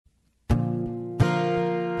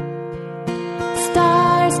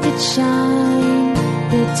stars could shine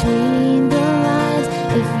between the lines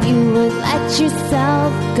if you would let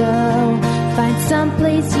yourself go. Find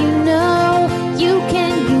someplace you know you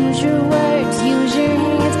can use your words, use your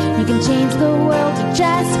hands. You can change the world, you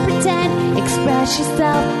just pretend. Express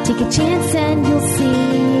yourself, take a chance and you'll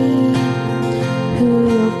see who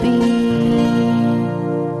you'll be.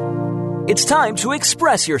 It's time to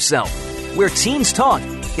express yourself, where teens talk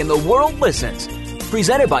and the world listens.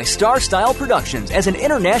 Presented by Star Style Productions as an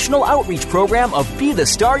international outreach program of Be the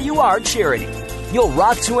Star You Are charity. You'll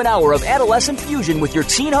rock to an hour of adolescent fusion with your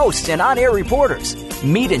teen hosts and on-air reporters.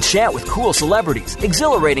 Meet and chat with cool celebrities,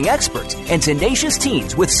 exhilarating experts, and tenacious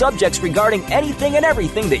teens with subjects regarding anything and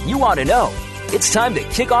everything that you want to know. It's time to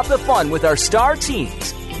kick off the fun with our star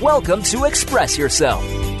teens. Welcome to Express Yourself.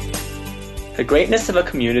 The greatness of a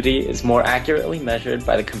community is more accurately measured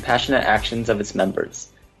by the compassionate actions of its members.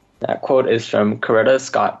 That quote is from Coretta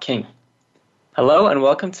Scott King. Hello and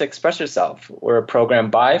welcome to Express Yourself. We're a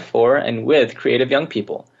program by, for, and with creative young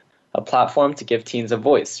people, a platform to give teens a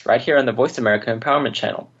voice, right here on the Voice America Empowerment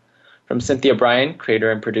Channel. From Cynthia Bryan,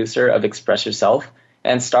 creator and producer of Express Yourself,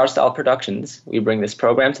 and Star Style Productions, we bring this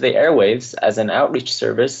program to the airwaves as an outreach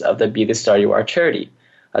service of the Be the Star You Are charity,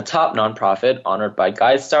 a top nonprofit honored by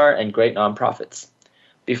GuideStar and great nonprofits.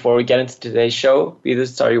 Before we get into today's show, Be the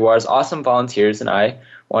Star You Are's awesome volunteers and I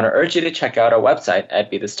want to urge you to check out our website at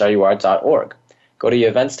BeTheStarYouAre.org. Go to the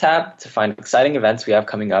Events tab to find exciting events we have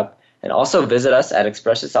coming up, and also visit us at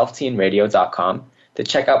ExpressYourselfTeenRadio.com to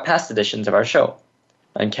check out past editions of our show.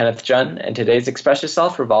 I'm Kenneth Jun, and today's Express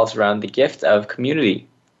Yourself revolves around the gift of community.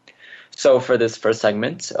 So for this first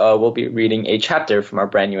segment, we'll be reading a chapter from our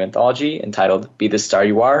brand new anthology entitled Be the Star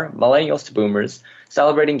You Are, Millennials to Boomers,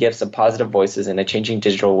 Celebrating Gifts of Positive Voices in a Changing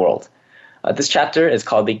Digital World. This chapter is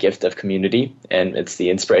called The Gift of Community, and it's the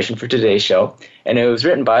inspiration for today's show, and it was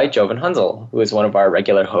written by Jovan Hunzel, who is one of our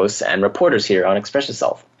regular hosts and reporters here on Express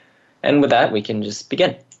Yourself. And with that, we can just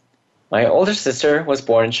begin. My older sister was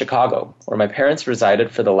born in Chicago, where my parents resided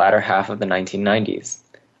for the latter half of the 1990s.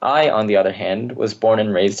 I, on the other hand, was born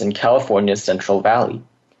and raised in California's Central Valley.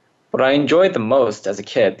 What I enjoyed the most as a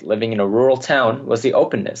kid living in a rural town was the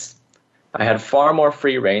openness. I had far more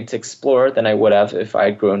free rein to explore than I would have if I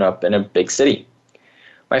had grown up in a big city.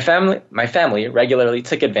 My family regularly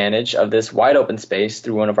took advantage of this wide open space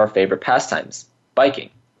through one of our favorite pastimes,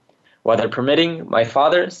 biking. Weather permitting, my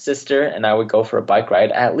father, sister, and I would go for a bike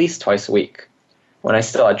ride at least twice a week. When I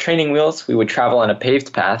still had training wheels, we would travel on a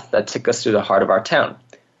paved path that took us through the heart of our town.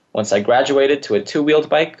 Once I graduated to a two-wheeled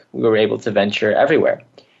bike, we were able to venture everywhere.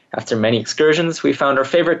 After many excursions, we found our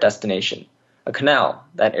favorite destination, a canal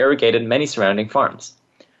that irrigated many surrounding farms.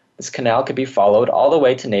 This canal could be followed all the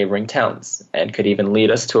way to neighboring towns, and could even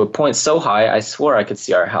lead us to a point so high I swore I could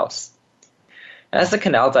see our house. As the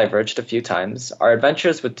canal diverged a few times, our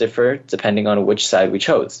adventures would differ depending on which side we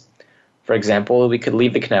chose. For example, we could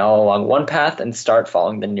leave the canal along one path and start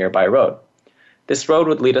following the nearby road. This road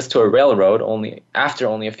would lead us to a railroad after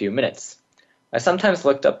only a few minutes. I sometimes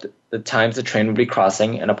looked up the times the train would be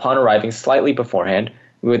crossing, and upon arriving slightly beforehand,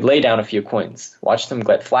 we would lay down a few coins, watch them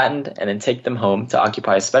get flattened, and then take them home to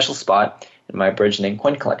occupy a special spot in my burgeoning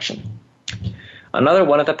coin collection. Another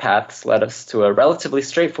one of the paths led us to a relatively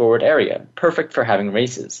straightforward area, perfect for having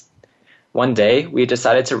races. One day, we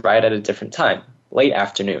decided to ride at a different time, late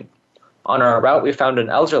afternoon. On our route, we found an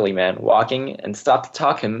elderly man walking and stopped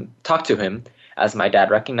to talk to him as my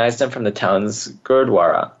dad recognized him from the town's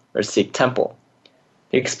Gurdwara, or Sikh temple.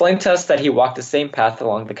 He explained to us that he walked the same path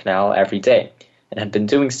along the canal every day, and had been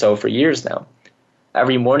doing so for years now.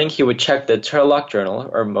 Every morning he would check the Turlock Journal,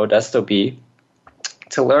 or Modesto Bee,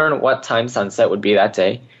 to learn what time sunset would be that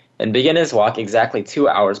day, and begin his walk exactly 2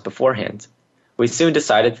 hours beforehand. We soon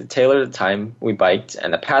decided to tailor the time we biked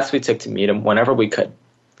and the paths we took to meet him whenever we could.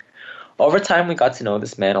 Over time we got to know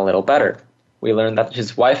this man a little better. We learned that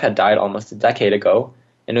his wife had died almost a decade ago,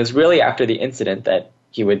 and it was really after the incident that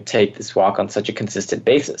he would take this walk on such a consistent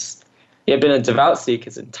basis. He had been a devout Sikh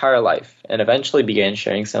his entire life, and eventually began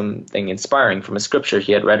sharing something inspiring from a scripture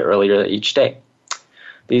he had read earlier each day.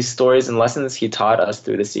 These stories and lessons he taught us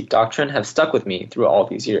through the Sikh doctrine have stuck with me through all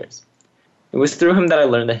these years. It was through him that I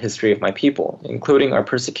learned the history of my people, including our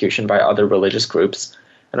persecution by other religious groups,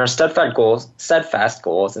 and our steadfast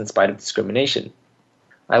goals in spite of discrimination.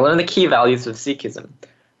 I learned the key values of Sikhism,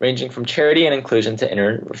 ranging from charity and inclusion to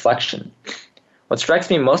inner reflection. What strikes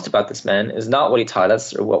me most about this man is not what he taught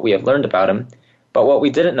us or what we have learned about him, but what we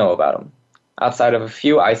didn't know about him. Outside of a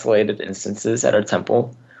few isolated instances at our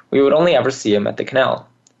temple, we would only ever see him at the canal.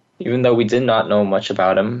 Even though we did not know much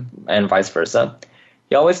about him, and vice versa,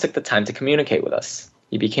 he always took the time to communicate with us.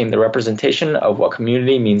 He became the representation of what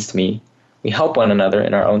community means to me, We help one another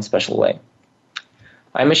in our own special way.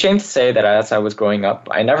 I'm ashamed to say that as I was growing up,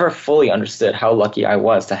 I never fully understood how lucky I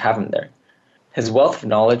was to have him there. His wealth of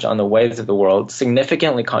knowledge on the ways of the world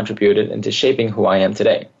significantly contributed into shaping who I am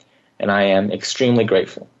today, and I am extremely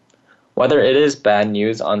grateful. Whether it is bad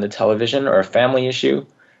news on the television or a family issue,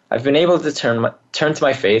 I've been able to turn to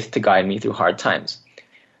my faith to guide me through hard times.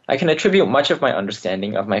 I can attribute much of my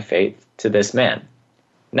understanding of my faith to this man.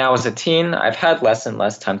 Now as a teen, I've had less and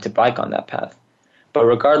less time to bike on that path. But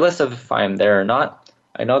regardless of if I am there or not,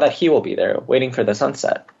 I know that he will be there, waiting for the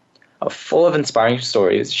sunset, full of inspiring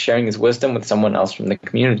stories, sharing his wisdom with someone else from the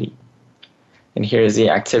community. And here is the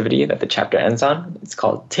activity that the chapter ends on. It's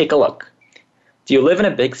called Take a Look. Do you live in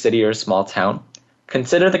a big city or a small town?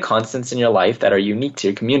 Consider the constants in your life that are unique to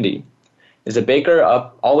your community. Is the baker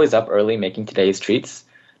always up early making today's treats?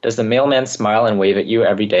 Does the mailman smile and wave at you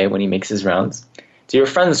every day when he makes his rounds? Do your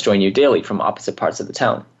friends join you daily from opposite parts of the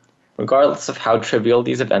town? Regardless of how trivial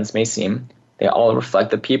these events may seem, they all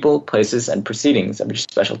reflect the people, places, and proceedings of your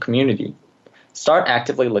special community. Start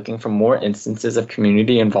actively looking for more instances of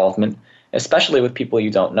community involvement, especially with people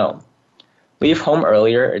you don't know. Leave home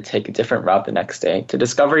earlier or take a different route the next day to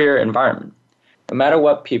discover your environment. No matter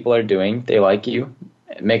what people are doing, no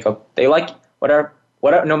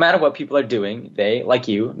matter what people are doing, they, like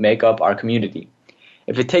you, make up our community.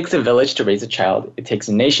 If it takes a village to raise a child, it takes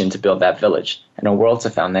a nation to build that village, and a world to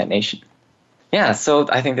found that nation. Yeah, so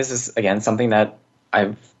I think this is, again, something that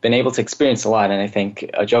I've been able to experience a lot, and I think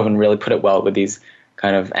Jovan really put it well with these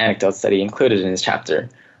kind of anecdotes that he included in his chapter.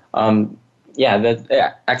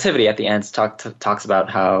 The activity at the end talks about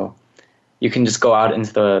how you can just go out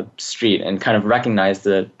into the street and kind of recognize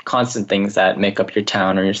the constant things that make up your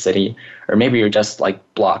town or your city, or maybe your just like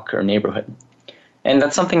block or neighborhood. And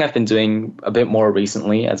that's something I've been doing a bit more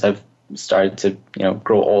recently as I've started to,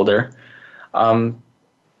 grow older.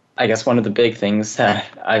 I guess one of the big things that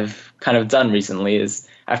I've kind of done recently is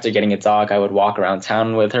after getting a dog, I would walk around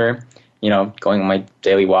town with her, going on my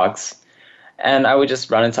daily walks. And I would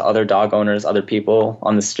just run into other dog owners, other people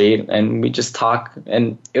on the street, and we just talk.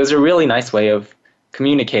 And it was a really nice way of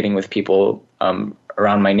communicating with people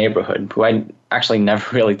around my neighborhood who I actually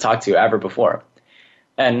never really talked to ever before.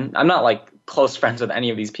 And I'm not like close friends with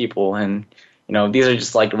any of these people. And, these are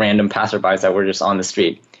just like random passerbys that were just on the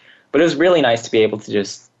street. But it was really nice to be able to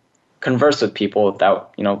just converse with people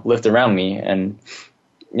that, lived around me. And,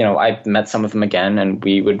 I met some of them again, and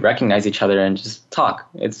we would recognize each other and just talk.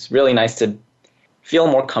 It's really nice to feel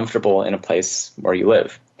more comfortable in a place where you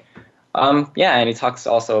live. And he talks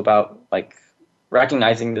also about, like,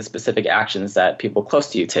 recognizing the specific actions that people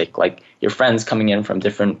close to you take, like your friends coming in from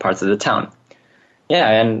different parts of the town. Yeah,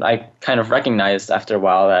 and I kind of recognized after a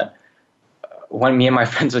while that when me and my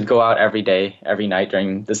friends would go out every day, every night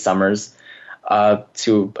during the summers,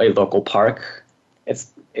 to a local park,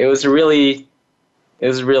 it was really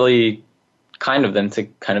kind of them to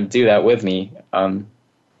kind of do that with me,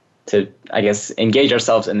 to, I guess, engage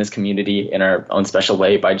ourselves in this community in our own special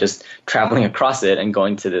way by just traveling across it and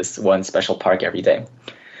going to this one special park every day.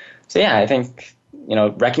 So yeah, I think,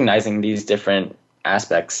 recognizing these different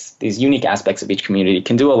aspects, these unique aspects of each community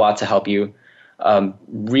can do a lot to help you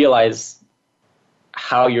realize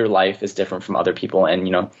how your life is different from other people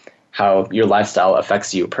and, how your lifestyle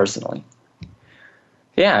affects you personally.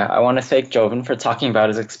 Yeah, I want to thank Jovan for talking about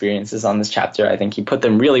his experiences on this chapter. I think he put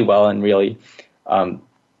them really well and really,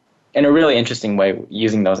 in a really interesting way,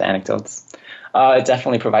 using those anecdotes. It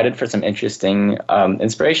definitely provided for some interesting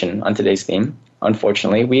inspiration on today's theme.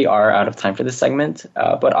 Unfortunately, we are out of time for this segment,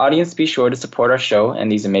 but audience, be sure to support our show and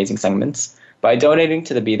these amazing segments by donating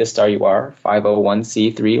to the Be the Star You Are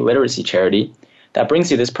 501c3 literacy charity that brings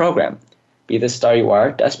you this program. Be the Star You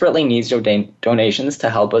Are desperately needs your donations to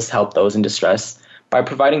help us help those in distress by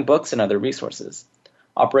providing books and other resources.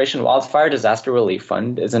 Operation Wildfire Disaster Relief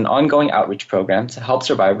Fund is an ongoing outreach program to help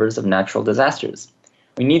survivors of natural disasters.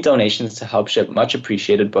 We need donations to help ship much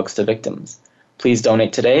appreciated books to victims. Please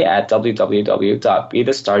donate today at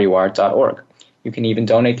www.bethestaryouare.org. You can even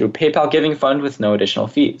donate through PayPal Giving Fund with no additional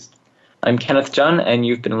fees. I'm Kenneth Jun, and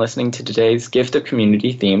you've been listening to today's Gift of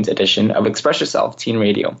Community themed edition of Express Yourself Teen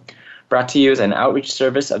Radio, brought to you as an outreach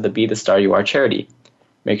service of the Be the Star You Are charity.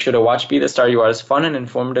 Make sure to watch Be the Star You Are's fun and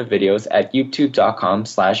informative videos at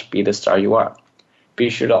youtube.com/BeTheStarYouAre. Be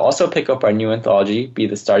sure to also pick up our new anthology, Be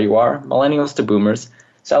the Star You Are, Millennials to Boomers,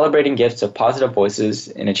 celebrating gifts of positive voices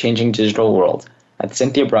in a changing digital world at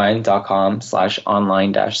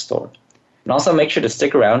CynthiaBryan.com/online-store. And also make sure to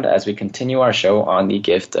stick around as we continue our show on the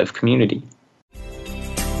gift of community.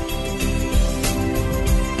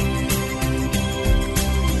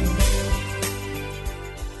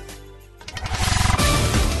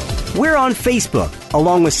 We're on Facebook,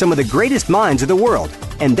 along with some of the greatest minds of the world,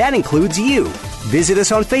 and that includes you. Visit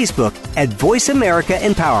us on Facebook at Voice America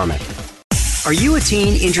Empowerment. Are you a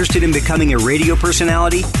teen interested in becoming a radio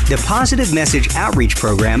personality? The Positive Message Outreach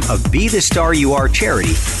Program of Be the Star You Are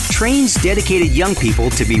charity trains dedicated young people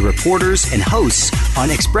to be reporters and hosts on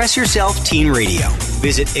Express Yourself Teen Radio.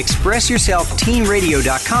 Visit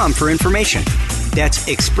ExpressYourselfTeenRadio.com for information. That's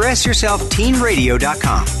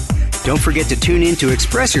ExpressYourselfTeenRadio.com. Don't forget to tune in to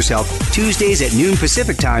Express Yourself Tuesdays at noon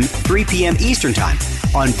Pacific Time, 3 p.m. Eastern Time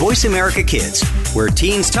on Voice America Kids, where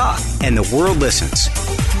teens talk and the world listens.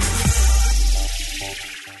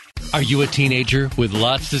 Are you a teenager with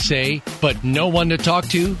lots to say, but no one to talk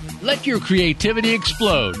to? Let your creativity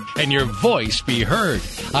explode and your voice be heard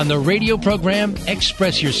on the radio program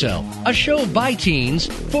Express Yourself, a show by teens,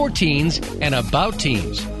 for teens, and about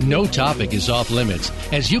teens. No topic is off limits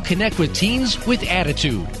as you connect with teens with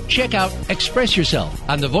attitude. Check out Express Yourself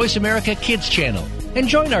on the Voice America Kids channel. And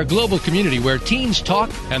join our global community where teens talk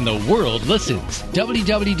and the world listens.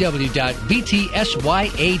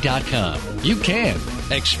 www.btsya.com. You can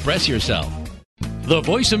express yourself. The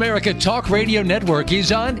Voice America Talk Radio Network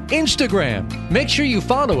is on Instagram. Make sure you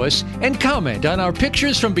follow us and comment on our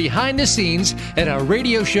pictures from behind the scenes at our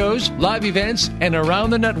radio shows, live events, and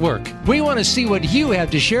around the network. We want to see what you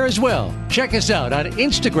have to share as well. Check us out on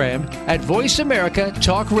Instagram at Voice America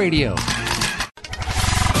Talk Radio.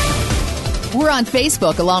 We're on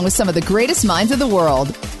Facebook along with some of the greatest minds of the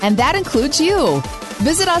world, and that includes you.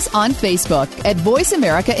 Visit us on Facebook at Voice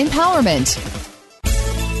America Empowerment.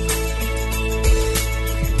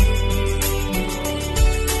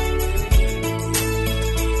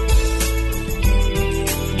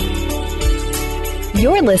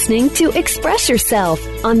 You're listening to Express Yourself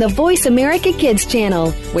on the Voice America Kids channel,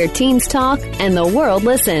 where teens talk and the world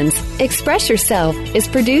listens. Express Yourself is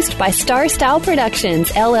produced by Star Style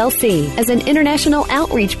Productions, LLC, as an international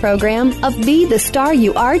outreach program of Be the Star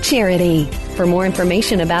You Are charity. For more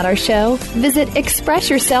information about our show, visit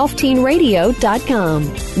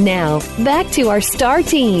ExpressYourselfTeenRadio.com. Now, back to our star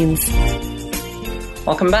teens.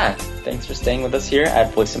 Welcome back. Thanks for staying with us here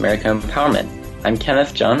at Voice America Empowerment. I'm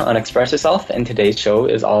Kenneth Jun on Express Yourself, and today's show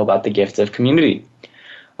is all about the gift of community.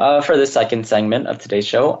 For the second segment of today's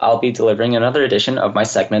show, I'll be delivering another edition of my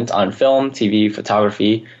segment on film, TV,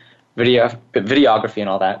 photography, videography, and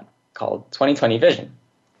all that, called 2020 Vision.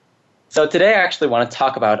 So today I actually want to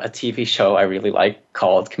talk about a TV show I really like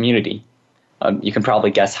called Community. You can probably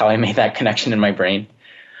guess how I made that connection in my brain.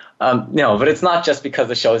 No, but it's not just because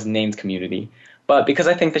the show is named Community, but because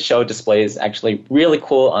I think the show displays actually really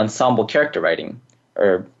cool ensemble character writing,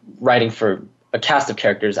 or writing for a cast of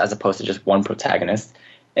characters as opposed to just one protagonist,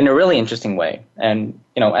 in a really interesting way. And,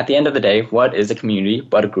 at the end of the day, what is a community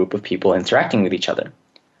but a group of people interacting with each other?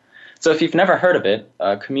 So if you've never heard of it,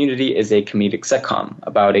 Community is a comedic sitcom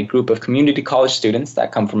about a group of community college students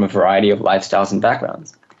that come from a variety of lifestyles and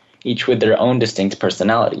backgrounds, each with their own distinct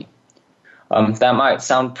personality. That might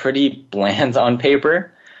sound pretty bland on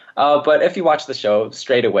paper, but if you watch the show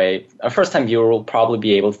straight away, a first-time viewer will probably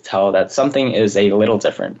be able to tell that something is a little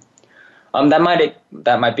different.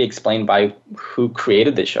 That might be explained by who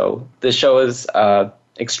created the show. The show is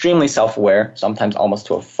extremely self-aware, sometimes almost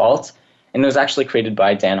to a fault, and it was actually created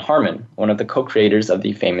by Dan Harmon, one of the co-creators of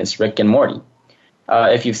the famous Rick and Morty.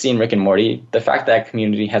 If you've seen Rick and Morty, the fact that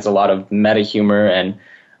Community has a lot of meta humor and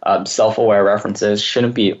self-aware references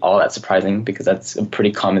shouldn't be all that surprising, because that's a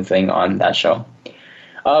pretty common thing on that show.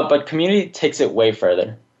 But Community takes it way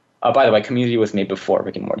further. By the way, Community was made before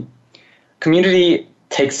Rick and Morty. Community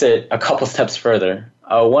takes it a couple steps further.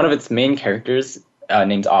 One of its main characters,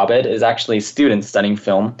 named Abed, is actually a student studying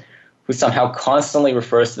film who somehow constantly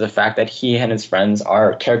refers to the fact that he and his friends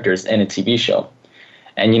are characters in a TV show.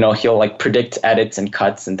 And, he'll predict edits and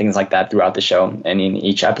cuts and things like that throughout the show and in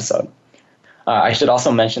each episode. I should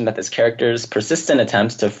also mention that this character's persistent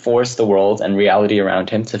attempts to force the world and reality around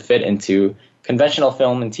him to fit into conventional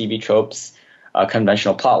film and TV tropes,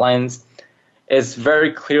 conventional plot lines, is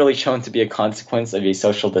very clearly shown to be a consequence of a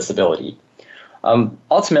social disability.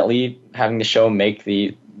 Ultimately, having the show make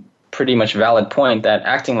the pretty much valid point that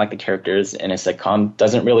acting like the characters in a sitcom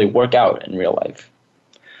doesn't really work out in real life.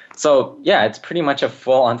 So, yeah, it's pretty much a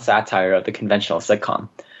full-on satire of the conventional sitcom,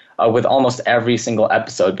 with almost every single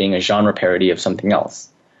episode being a genre parody of something else.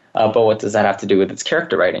 But what does that have to do with its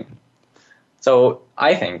character writing? So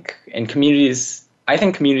I think Community's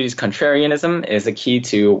contrarianism is the key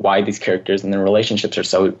to why these characters and their relationships are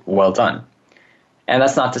so well done. And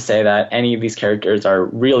that's not to say that any of these characters are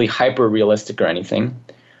really hyper-realistic or anything.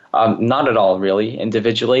 Not at all, really.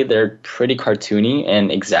 Individually, they're pretty cartoony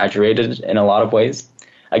and exaggerated in a lot of ways.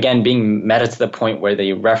 again, being meta to the point where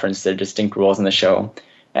they reference their distinct roles in the show.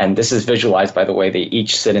 And this is visualized by the way they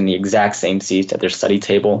each sit in the exact same seat at their study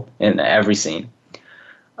table in every scene.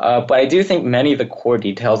 But I do think many of the core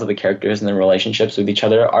details of the characters and their relationships with each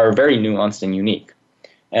other are very nuanced and unique.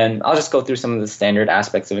 And I'll just go through some of the standard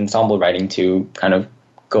aspects of ensemble writing to kind of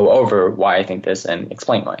go over why I think this and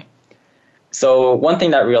explain why. So one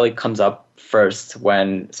thing that really comes up first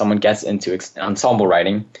when someone gets into ensemble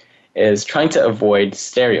writing is trying to avoid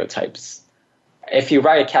stereotypes. If you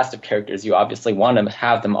write a cast of characters, you obviously want to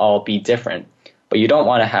have them all be different, but you don't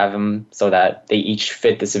want to have them so that they each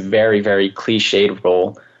fit this very, very cliched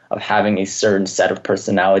role of having a certain set of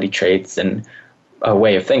personality traits and a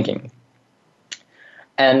way of thinking.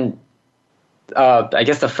 And I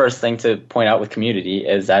guess the first thing to point out with Community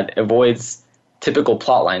is that it avoids typical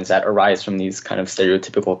plot lines that arise from these kind of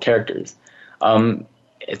stereotypical characters.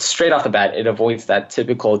 It's straight off the bat, it avoids that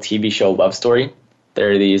typical TV show love story.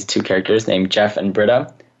 There are these two characters named Jeff and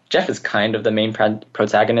Britta. Jeff is kind of the main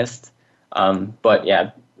protagonist, but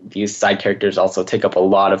yeah, these side characters also take up a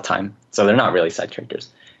lot of time, so they're not really side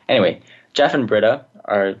characters. Anyway, Jeff and Britta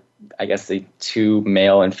are, I guess, the two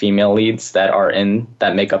male and female leads that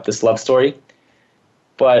make up this love story.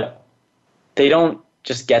 But they don't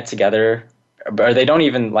just get together, or they don't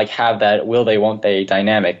even like have that will they, won't they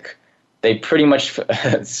dynamic. They pretty much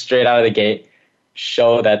straight out of the gate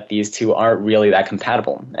show that these two aren't really that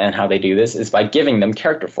compatible. And how they do this is by giving them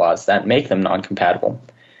character flaws that make them non-compatible.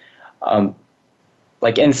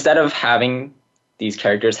 Like instead of having these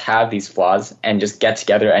characters have these flaws and just get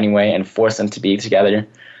together anyway and force them to be together,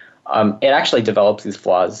 it actually develops these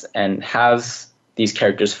flaws and has these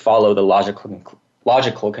characters follow the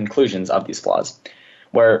logical conclusions of these flaws.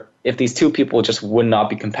 Where if these two people just would not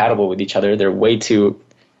be compatible with each other, they're way too,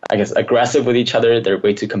 I guess, aggressive with each other, they're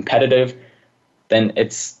way too competitive, then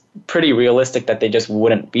it's pretty realistic that they just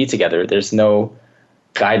wouldn't be together. There's no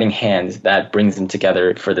guiding hand that brings them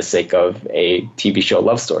together for the sake of a TV show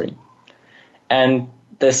love story. And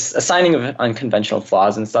this assigning of unconventional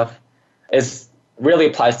flaws and stuff really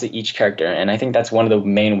applies to each character, and I think that's one of the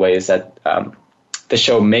main ways that the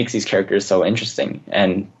show makes these characters so interesting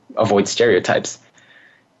and avoids stereotypes.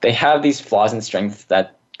 They have these flaws and strengths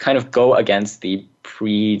that kind of go against the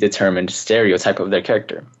predetermined stereotype of their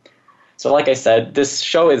character. So like I said, this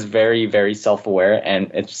show is very, very self-aware, and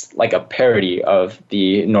it's like a parody of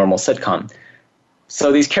the normal sitcom.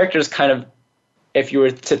 So these characters kind of, if you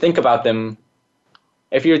were to think about the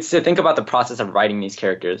process of writing these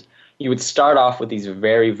characters, you would start off with these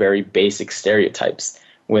very, very basic stereotypes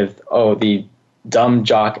with, the dumb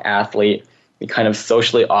jock athlete, the kind of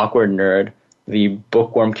socially awkward nerd, the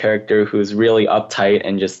bookworm character who's really uptight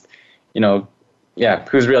and just,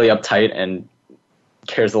 who's really uptight and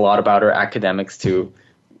cares a lot about her academics to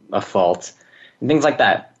a fault, and things like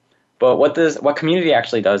that. But what Community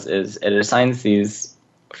actually does is it assigns these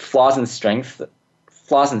flaws and strengths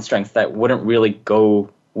that wouldn't really go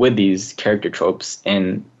with these character tropes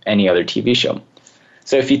in any other TV show.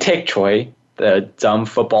 So if you take Troy, the dumb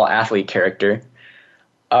football athlete character,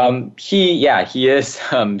 he is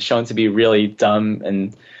shown to be really dumb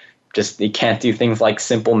and just he can't do things like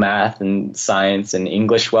simple math and science and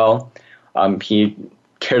English well. He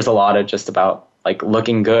cares a lot just about like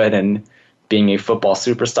looking good and being a football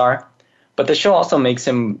superstar. But the show also makes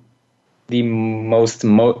him the most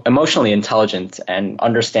emotionally intelligent and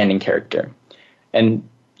understanding character. And,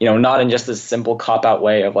 not in just this simple cop-out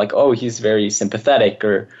way of like, he's very sympathetic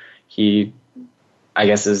or he, I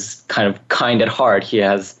guess, is kind of kind at heart.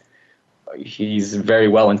 He's very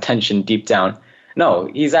well-intentioned deep down. No,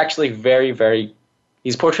 he's actually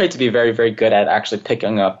he's portrayed to be very, very good at actually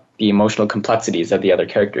picking up the emotional complexities of the other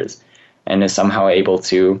characters and is somehow able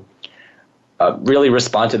to really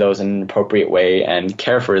respond to those in an appropriate way and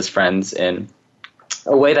care for his friends in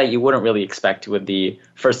a way that you wouldn't really expect with the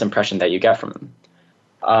first impression that you get from him.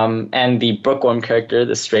 And the bookworm character,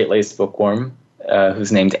 the straight-laced bookworm,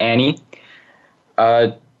 who's named Annie,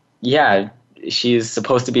 she's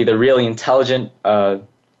supposed to be the really intelligent,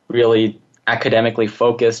 really academically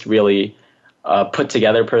focused, really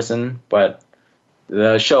put-together person, but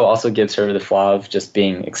the show also gives her the flaw of just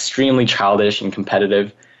being extremely childish and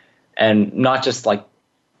competitive, and not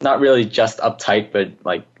really just uptight, but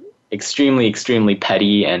like extremely, extremely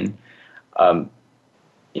petty and,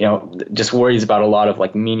 just worries about a lot of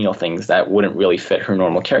like menial things that wouldn't really fit her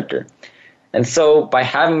normal character. And so by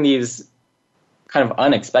having these kind of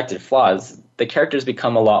unexpected flaws, the characters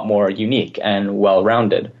become a lot more unique and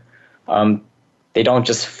well-rounded. They don't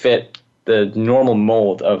just fit the normal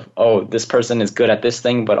mold of, this person is good at this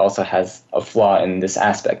thing, but also has a flaw in this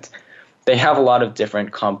aspect. they have a lot of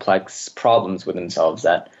different complex problems with themselves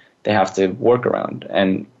that they have to work around.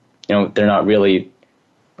 And, they're not really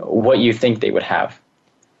what you think they would have.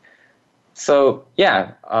 So,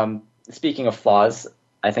 yeah, speaking of flaws,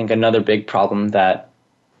 I think another big problem that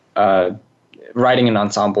writing an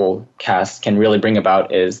ensemble cast can really bring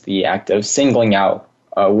about is the act of singling out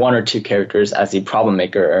one or two characters as the problem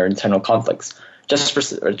maker or internal conflicts, just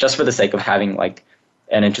for the sake of having like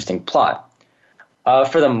an interesting plot.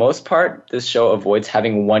 For the most part, this show avoids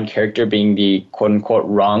having one character being the quote-unquote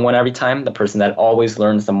wrong one every time, the person that always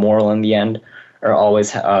learns the moral in the end, or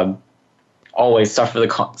always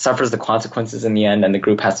suffers the consequences in the end, and the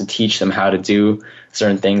group has to teach them how to do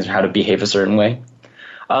certain things or how to behave a certain way.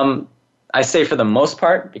 I say for the most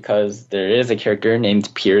part because there is a character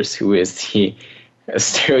named Pierce who is the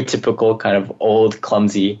stereotypical kind of old,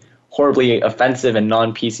 clumsy, horribly offensive and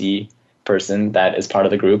non-PC person that is part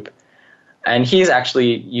of the group. And he's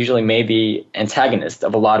actually usually made the antagonist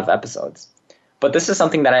of a lot of episodes. But this is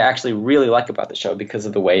something that I actually really like about the show because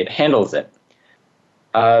of the way it handles it.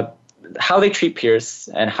 How they treat Pierce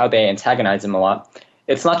and how they antagonize him a lot,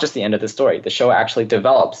 it's not just the end of the story. The show actually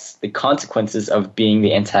develops the consequences of being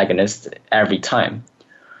the antagonist every time.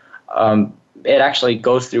 It actually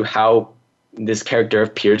goes through how this character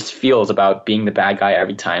of Pierce feels about being the bad guy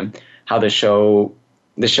every time, how the show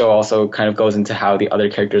also kind of goes into how the other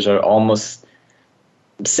characters are almost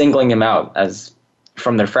singling him out as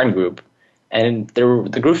from their friend group. And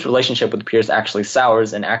the group's relationship with Pierce actually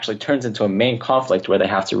sours and actually turns into a main conflict where they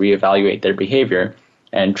have to reevaluate their behavior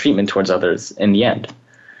and treatment towards others in the end.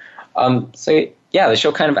 The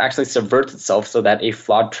show kind of actually subverts itself so that a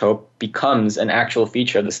flawed trope becomes an actual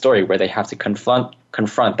feature of the story where they have to confront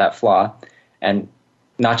that flaw and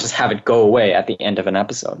not just have it go away at the end of an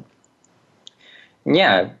episode.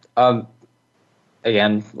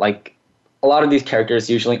 Again, like a lot of these characters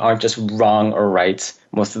usually aren't just wrong or right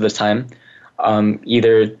most of the time.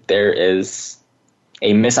 Either there is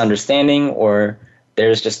a misunderstanding or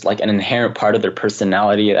there's just like an inherent part of their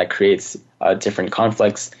personality that creates different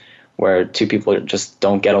conflicts where two people just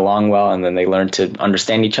don't get along well and then they learn to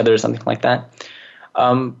understand each other or something like that.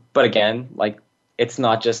 But again, like it's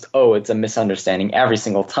not just, it's a misunderstanding every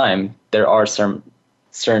single time. There are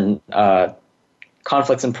certain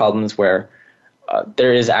conflicts and problems where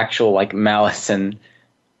there is actual like malice and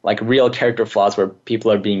like real character flaws where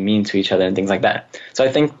people are being mean to each other and things like that. So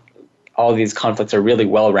I think all of these conflicts are really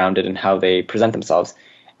well-rounded in how they present themselves,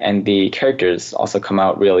 and the characters also come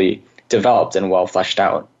out really developed and well fleshed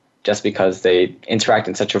out just because they interact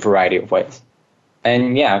in such a variety of ways.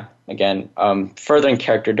 And furthering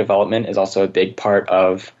character development is also a big part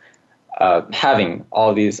of having all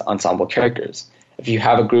of these ensemble characters. If you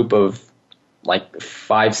have a group of like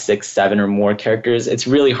 5, 6, 7 or more characters, it's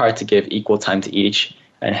really hard to give equal time to each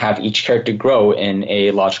and have each character grow in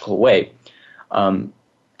a logical way. And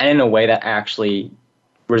in a way that actually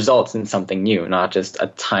results in something new, not just a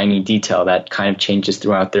tiny detail that kind of changes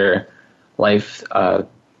throughout their life.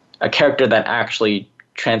 A character that actually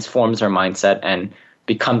transforms their mindset and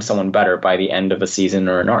becomes someone better by the end of a season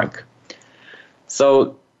or an arc.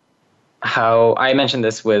 So how I mentioned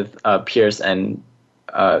this with Pierce and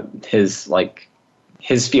his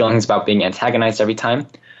feelings about being antagonized every time.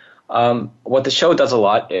 What the show does a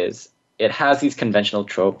lot is it has these conventional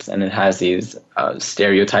tropes and it has these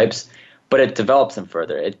stereotypes, but it develops them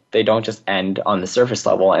further. They don't just end on the surface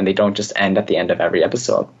level, and they don't just end at the end of every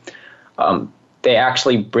episode. They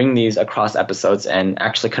actually bring these across episodes and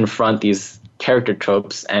actually confront these character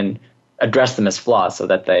tropes and address them as flaws so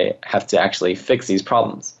that they have to actually fix these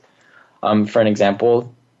problems. For an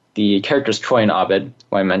example, the characters Troy and Abed,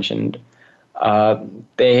 who I mentioned,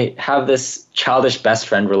 they have this childish best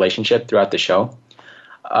friend relationship throughout the show,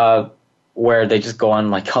 where they just go on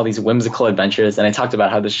like all these whimsical adventures. And I talked about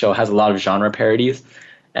how this show has a lot of genre parodies,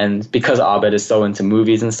 and because Abed is so into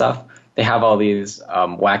movies and stuff, they have all these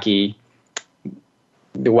wacky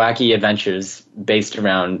adventures based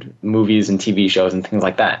around movies and TV shows and things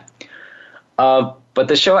like that. But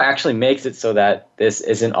the show actually makes it so that this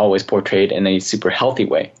isn't always portrayed in a super healthy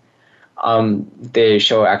way. The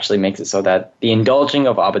show actually makes it so that the indulging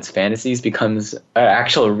of Abed's fantasies becomes an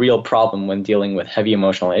actual real problem when dealing with heavy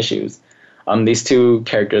emotional issues. These two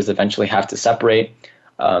characters eventually have to separate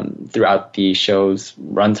throughout the show's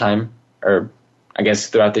runtime, or I guess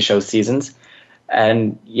throughout the show's seasons.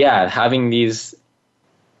 And having these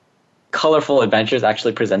colorful adventures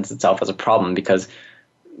actually presents itself as a problem because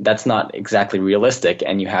that's not exactly realistic,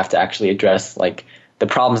 and you have to actually address like the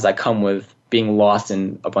problems that come with being lost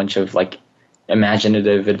in a bunch of like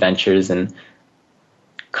imaginative adventures and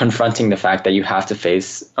confronting the fact that you have to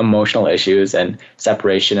face emotional issues and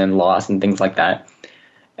separation and loss and things like that.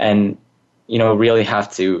 And, you know, really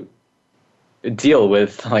have to deal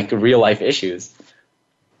with like real life issues.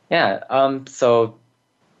 Yeah. So,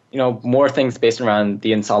 you know, more things based around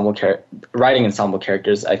the writing ensemble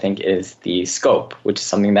characters, I think, is the scope, which is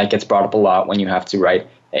something that gets brought up a lot when you have to write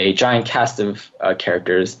a giant cast of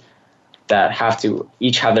characters that have to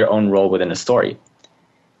each have their own role within a story.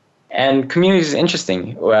 And Community is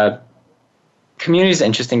interesting. Community is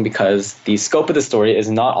interesting because the scope of the story is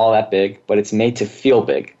not all that big, but it's made to feel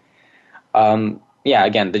big.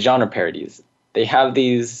 Again, the genre parodies. They have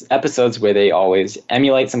these episodes where they always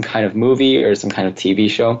emulate some kind of movie or some kind of TV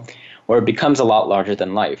show where it becomes a lot larger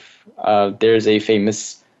than life. There's a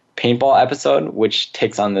famous paintball episode which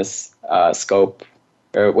takes on this scope,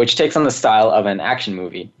 or which takes on the style of an action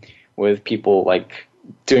movie with people like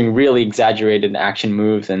doing really exaggerated action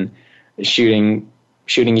moves and shooting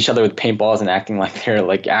each other with paintballs and acting like they're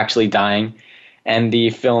like actually dying. And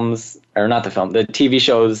the TV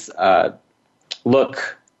shows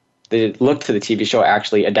the look to the TV show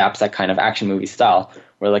actually adapts that kind of action movie style,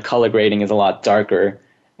 where the color grading is a lot darker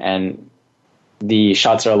and the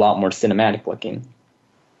shots are a lot more cinematic looking.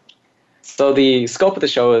 So the scope of the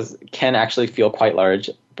show can actually feel quite large,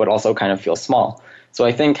 but also kind of feel small. So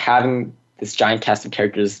I think having this giant cast of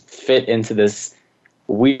characters fit into this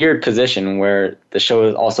weird position where the show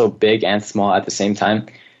is also big and small at the same time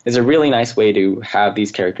is a really nice way to have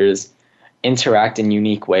these characters interact in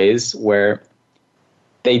unique ways where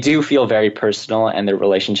they do feel very personal and their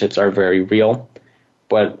relationships are very real,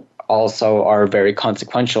 but also are very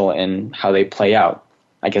consequential in how they play out,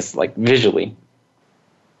 I guess, like visually.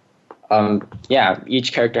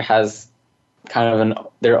 Each character has kind of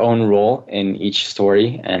their own role in each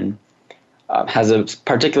story and has a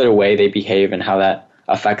particular way they behave and how that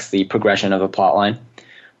affects the progression of a plot line.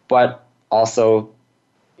 But also,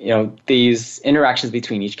 you know, these interactions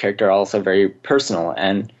between each character are also very personal,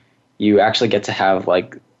 and you actually get to have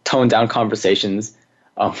like toned down conversations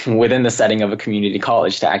within the setting of a community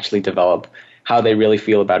college to actually develop how they really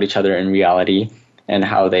feel about each other in reality and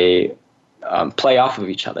how they play off of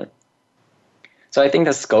each other. So I think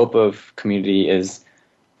the scope of Community is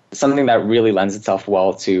something that really lends itself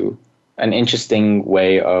well to an interesting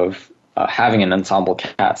way of having an ensemble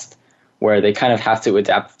cast, where they kind of have to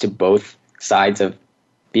adapt to both sides of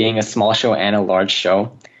being a small show and a large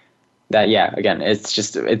show. That, yeah, again,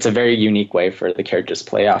 it's a very unique way for the characters to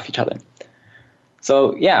play off each other.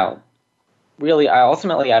 So, yeah, really,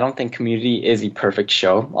 I don't think Community is a perfect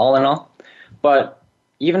show, all in all. But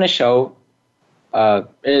even a show,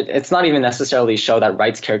 it's not even necessarily a show that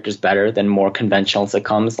writes characters better than more conventional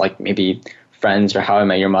sitcoms, like maybe Friends or How I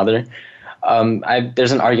Met Your Mother.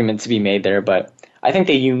 There's an argument to be made there, but I think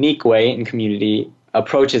the unique way in Community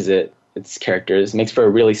approaches its characters makes for a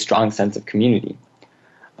really strong sense of community.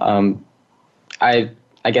 I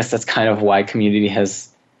guess that's kind of why Community has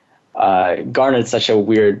garnered such a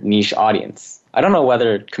weird niche audience. I don't know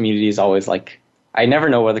whether Community is always I never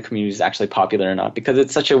know whether Community is actually popular or not, because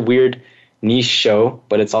it's such a weird niche show,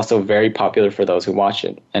 but it's also very popular for those who watch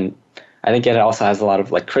it. And I think it also has a lot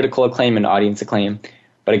of critical acclaim and audience acclaim.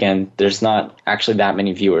 But again, there's not actually that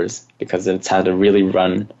many viewers because it's had a really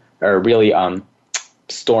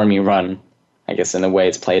stormy run, I guess, in the way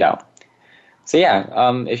it's played out. So yeah,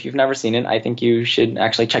 if you've never seen it, I think you should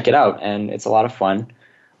actually check it out, and it's a lot of fun.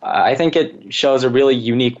 I think it shows a really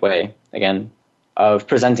unique way, again, of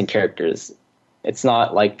presenting characters. It's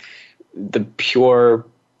not like the pure,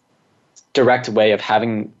 direct way of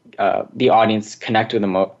having the audience connect and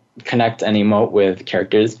emote with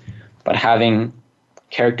characters, but having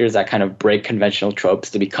characters that kind of break conventional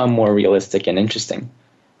tropes to become more realistic and interesting.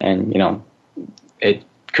 And, it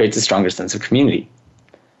creates a stronger sense of community.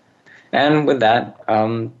 And with that,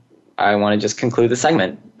 I want to just conclude the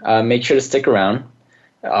segment. Make sure to stick around,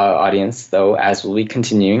 audience, though, as we'll be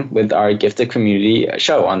continuing with our Gift of Community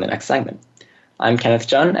show on the next segment. I'm Kenneth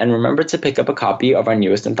Jun, and remember to pick up a copy of our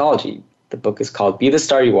newest anthology. The book is called Be the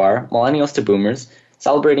Star You Are, Millennials to Boomers,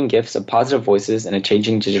 Celebrating Gifts of Positive Voices in a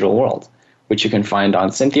Changing Digital World, which you can find on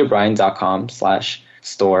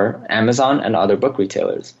CynthiaBryan.com/store, Amazon, and other book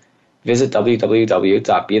retailers. Visit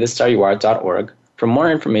www.bethestaryouare.org for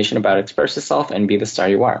more information about Express Yourself and Be the Star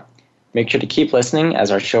You Are. Make sure to keep listening as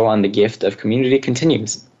our show on the Gift of Community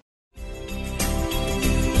continues.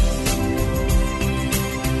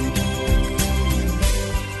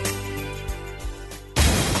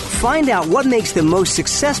 Find out what makes the most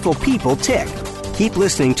successful people tick. Keep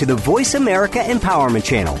listening to the Voice America Empowerment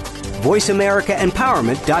Channel,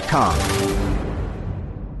 voiceamericaempowerment.com.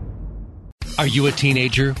 Are you a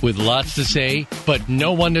teenager with lots to say, but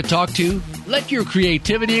no one to talk to? Let your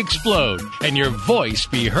creativity explode and your voice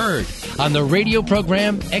be heard on the radio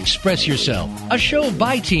program Express Yourself, a show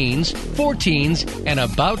by teens, for teens, and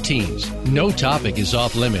about teens. No topic is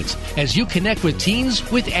off limits as you connect with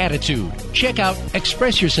teens with attitude. Check out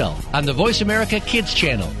Express Yourself on the Voice America Kids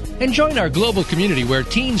channel. And join our global community where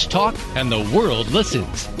teens talk and the world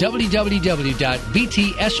listens.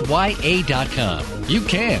 www.btsya.com. You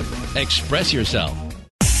can express yourself.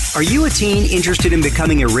 Are you a teen interested in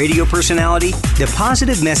becoming a radio personality? The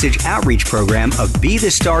Positive Message Outreach Program of Be the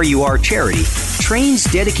Star You Are charity trains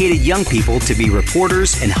dedicated young people to be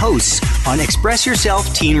reporters and hosts on Express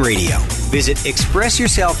Yourself Teen Radio. Visit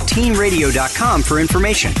expressyourselfteenradio.com for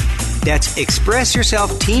information. That's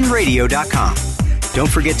expressyourselfteenradio.com. Don't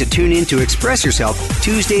forget to tune in to Express Yourself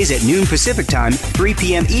Tuesdays at noon Pacific Time, 3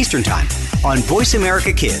 p.m. Eastern Time on Voice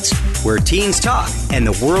America Kids, where teens talk and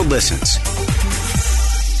the world listens.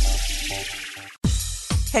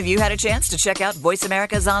 Have you had a chance to check out Voice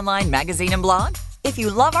America's online magazine and blog? If you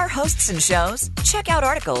love our hosts and shows, check out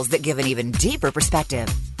articles that give an even deeper perspective,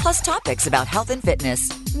 plus topics about health and fitness,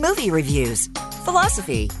 movie reviews,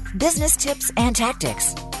 philosophy, business tips and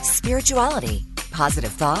tactics, spirituality,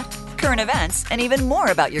 positive thought, current events, and even more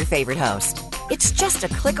about your favorite host. It's just a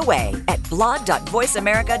click away at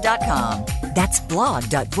blog.voiceamerica.com. That's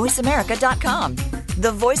blog.voiceamerica.com.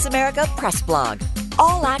 The Voice America Press Blog.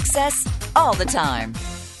 All access, all the time.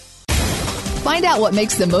 Find out what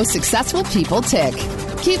makes the most successful people tick.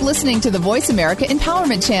 Keep listening to the Voice America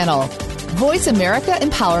Empowerment Channel.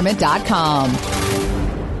 VoiceAmericaEmpowerment.com.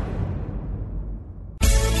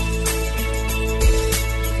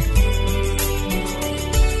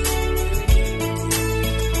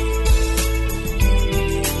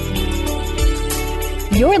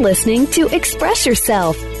 You're listening to Express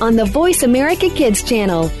Yourself on the Voice America Kids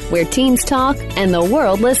channel, where teens talk and the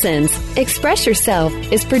world listens. Express Yourself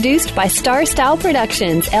is produced by Star Style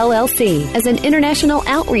Productions, LLC, as an international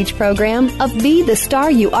outreach program of Be the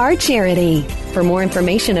Star You Are charity. For more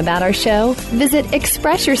information about our show, visit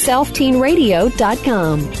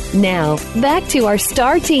expressyoursselfteenradio.com. Now, back to our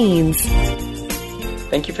star teens.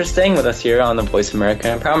 Thank you for staying with us here on the Voice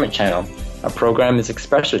America Empowerment Channel. Our program is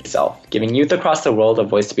Express Yourself, giving youth across the world a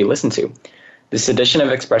voice to be listened to. This edition of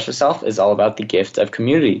Express Yourself is all about the gift of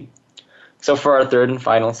community. So for our third and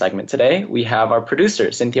final segment today, we have our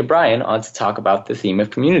producer, Cynthia Bryan, on to talk about the theme of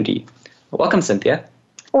community. Welcome, Cynthia.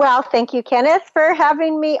 Well, thank you, Kenneth, for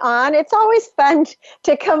having me on. It's always fun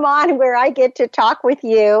to come on where I get to talk with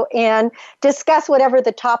you and discuss whatever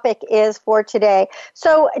the topic is for today.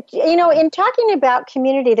 So, in talking about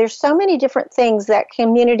community, there's so many different things that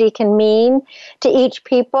community can mean to each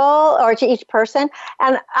people or to each person.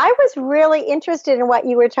 And I was really interested in what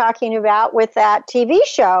you were talking about with that TV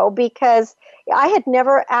show because I had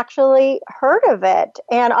never actually heard of it.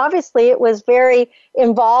 And obviously it was very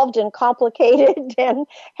involved and complicated and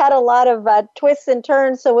had a lot of twists and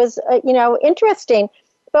turns. So it was, interesting.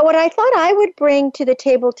 But what I thought I would bring to the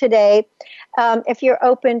table today, if you're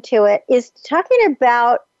open to it, is talking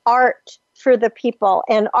about art for the people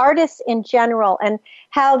and artists in general and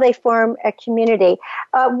how they form a community.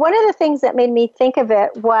 One of the things that made me think of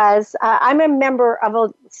it was I'm a member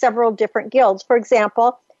of several different guilds. For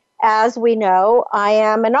example, as we know, I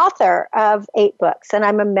am an author of 8 books, and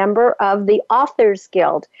I'm a member of the Authors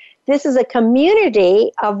Guild. This is a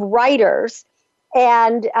community of writers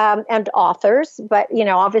and authors, but,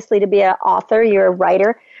 obviously to be an author, you're a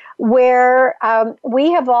writer, where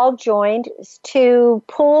we have all joined to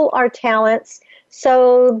pool our talents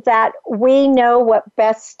so that we know what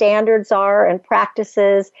best standards are and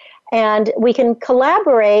practices, and we can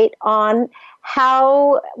collaborate on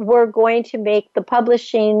how we're going to make the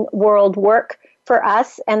publishing world work for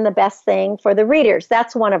us and the best thing for the readers.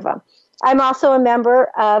 That's one of them. I'm also a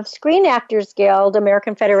member of Screen Actors Guild,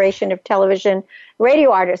 American Federation of Television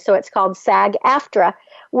Radio Artists, so it's called SAG-AFTRA,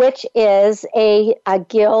 which is a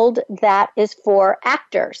guild that is for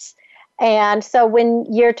actors. And so when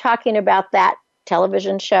you're talking about that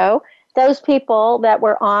television show, those people that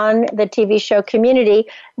were on the TV show Community,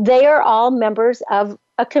 they are all members of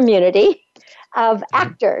a community of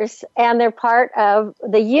actors, and they're part of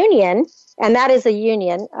the union, and that is a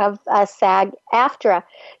union of SAG-AFTRA.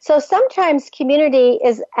 So sometimes community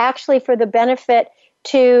is actually for the benefit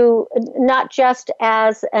to not just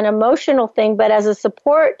as an emotional thing, but as a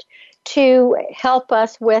support to help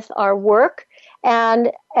us with our work, and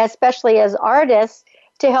especially as artists,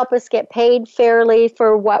 to help us get paid fairly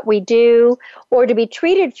for what we do or to be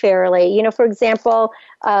treated fairly. For example,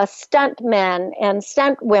 stunt men and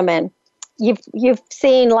stunt women, you've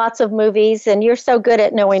seen lots of movies, and you're so good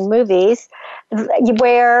at knowing movies,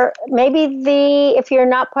 where maybe if you're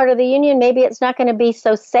not part of the union, maybe it's not going to be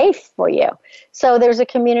so safe for you. So there's a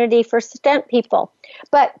community for stunt people.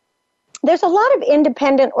 But there's a lot of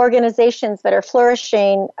independent organizations that are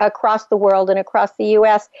flourishing across the world and across the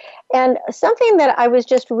U.S. And something that I was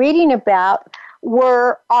just reading about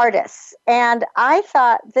were artists. And I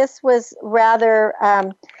thought this was rather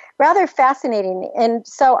fascinating. And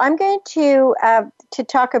so I'm going to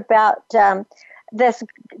talk about this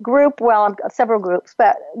group, well, several groups,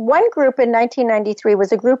 but one group in 1993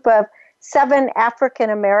 was a group of 7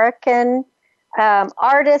 African-American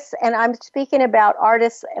artists, and I'm speaking about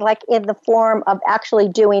artists like in the form of actually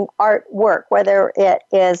doing artwork, whether it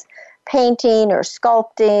is painting or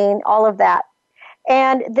sculpting, all of that.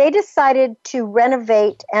 And they decided to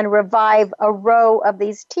renovate and revive a row of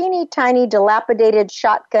these teeny tiny dilapidated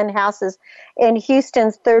shotgun houses in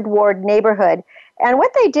Houston's Third Ward neighborhood. And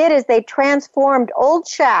what they did is they transformed old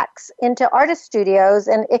shacks into artist studios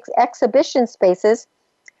and exhibition spaces,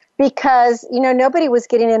 because, nobody was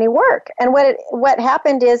getting any work. And what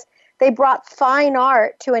happened is they brought fine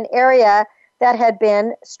art to an area that had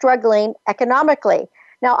been struggling economically.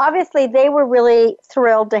 Now, obviously, they were really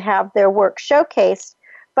thrilled to have their work showcased,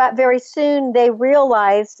 but very soon they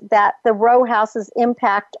realized that the row house's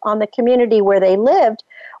impact on the community where they lived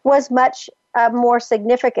was much more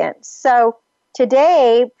significant. So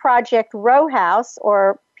today, Project Row House,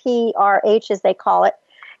 or PRH as they call it,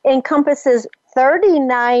 encompasses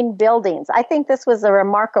 39 buildings. I think this was a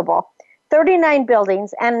remarkable 39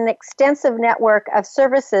 buildings and an extensive network of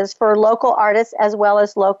services for local artists as well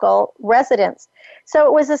as local residents. So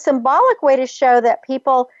it was a symbolic way to show that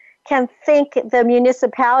people can think the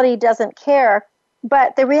municipality doesn't care,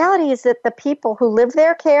 but the reality is that the people who live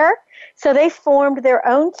there care. So they formed their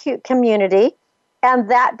own cute community, and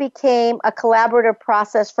that became a collaborative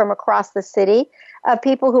process from across the city of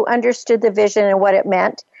people who understood the vision and what it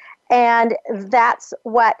meant. And that's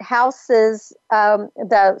what houses,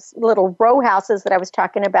 those little row houses that I was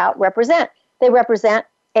talking about, represent. They represent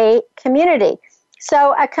a community.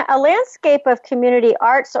 So a landscape of community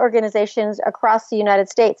arts organizations across the United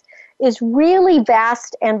States is really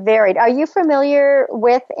vast and varied. Are you familiar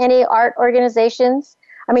with any art organizations?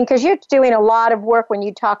 I mean, because you're doing a lot of work when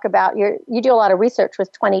you talk about, you do a lot of research with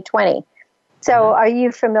 2020. So are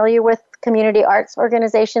you familiar with community arts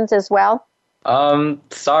organizations as well?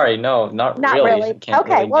 Sorry, no, not really.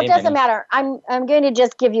 Okay, well, it doesn't matter. I'm going to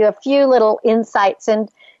just give you a few little insights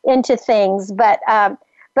into things, but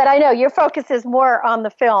I know your focus is more on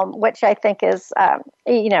the film, which I think is,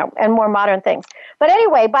 and more modern things. But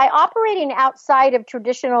anyway, by operating outside of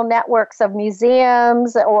traditional networks of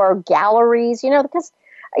museums or galleries, because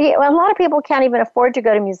a lot of people can't even afford to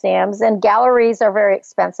go to museums, and galleries are very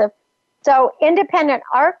expensive. So independent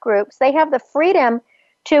art groups, they have the freedom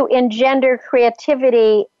to engender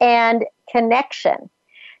creativity and connection.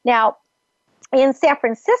 Now, in San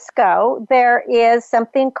Francisco, there is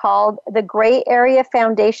something called the Gray Area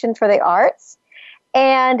Foundation for the Arts.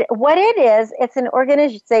 And what it is, it's an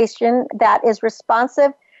organization that is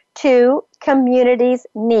responsive to communities'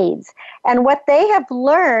 needs. And what they have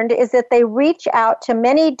learned is that they reach out to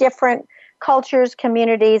many different cultures,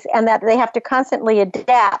 communities, and that they have to constantly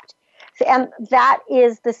adapt. And that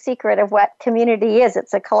is the secret of what community is.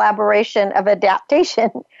 It's a collaboration of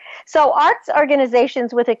adaptation. So arts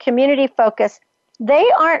organizations with a community focus,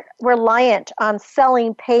 they aren't reliant on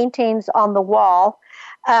selling paintings on the wall.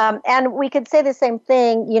 And we could say the same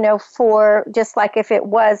thing, for just like if it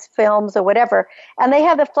was films or whatever. And they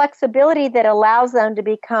have the flexibility that allows them to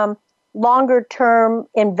become longer-term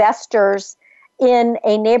investors in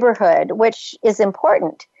a neighborhood, which is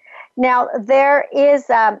important. Now, there is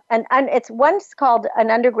it's one's called an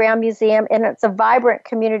underground museum, and it's a vibrant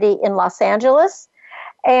community in Los Angeles.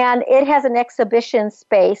 And it has an exhibition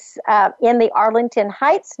space in the Arlington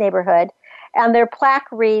Heights neighborhood. And their plaque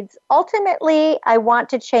reads, "Ultimately, I want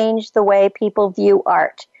to change the way people view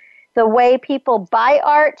art, the way people buy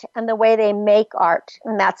art, and the way they make art."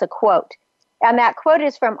 And that's a quote. And that quote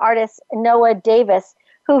is from artist Noah Davis,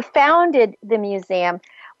 who founded the museum.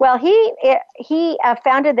 Well, he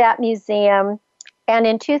founded that museum, and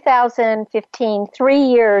in 2015, 3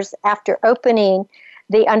 years after opening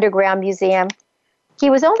the Underground Museum, he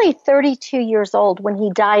was only 32 years old when he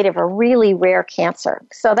died of a really rare cancer.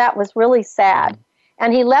 So that was really sad.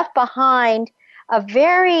 And he left behind a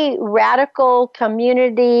very radical,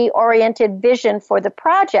 community-oriented vision for the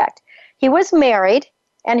project. He was married,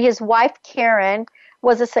 and his wife, Karen,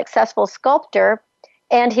 was a successful sculptor,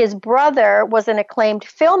 and his brother was an acclaimed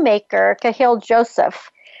filmmaker, Kahil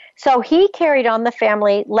Joseph. So he carried on the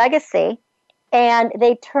family legacy, and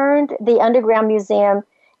they turned the Underground Museum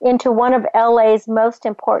into one of LA's most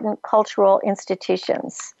important cultural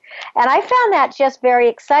institutions. And I found that just very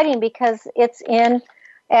exciting because it's in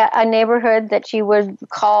a neighborhood that you would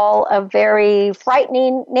call a very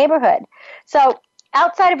frightening neighborhood. So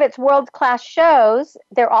outside of its world-class shows,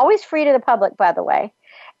 they're always free to the public, by the way,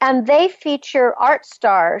 and they feature art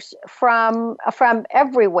stars from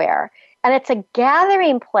everywhere. And it's a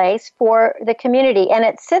gathering place for the community, and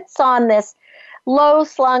it sits on this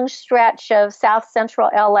low-slung stretch of South Central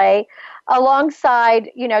LA alongside,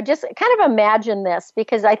 just kind of imagine this,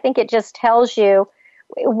 because I think it just tells you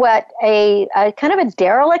what a kind of a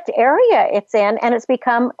derelict area it's in, and it's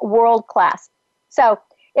become world-class. So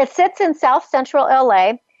it sits in South Central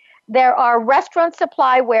LA. There are restaurant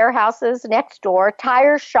supply warehouses next door,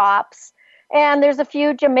 tire shops, and there's a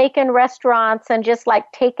few Jamaican restaurants and just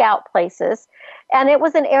like takeout places. And it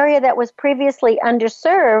was an area that was previously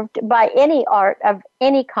underserved by any art of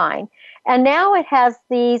any kind. And now it has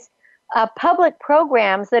these public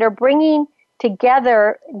programs that are bringing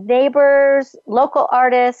together neighbors, local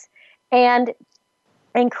artists, and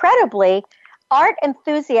incredibly, art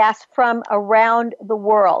enthusiasts from around the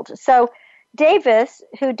world. So Davis,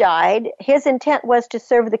 who died, his intent was to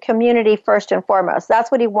serve the community first and foremost.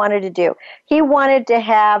 That's what he wanted to do. He wanted to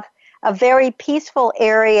have a very peaceful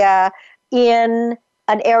area in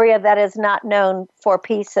an area that is not known for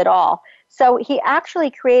peace at all. So he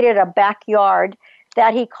actually created a backyard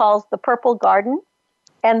that he calls the Purple Garden.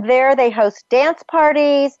 And there they host dance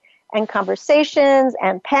parties and conversations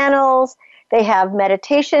and panels. They have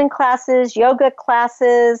meditation classes, yoga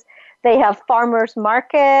classes. They have farmers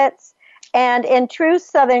markets. And in true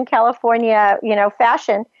Southern California,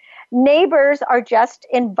 fashion, neighbors are just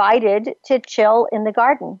invited to chill in the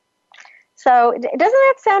garden. So doesn't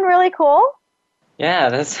that sound really cool? Yeah,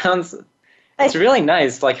 it's really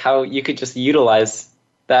nice, like how you could just utilize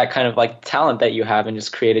that kind of like talent that you have and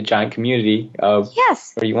just create a giant community of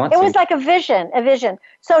where you want to. It was like a vision.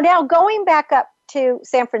 So now going back up to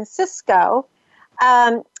San Francisco,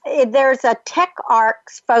 there's a tech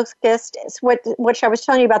arcs focused, which I was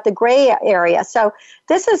telling you about the gray area. So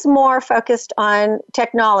this is more focused on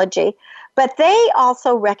technology, but they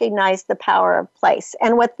also recognize the power of place.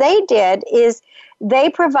 And what they did is they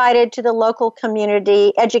provided to the local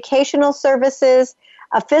community educational services,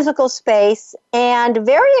 a physical space, and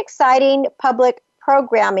very exciting public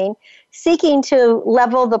programming seeking to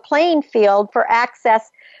level the playing field for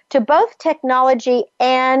access to both technology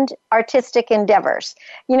and artistic endeavors.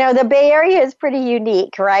 The Bay Area is pretty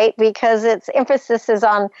unique, right? Because its emphasis is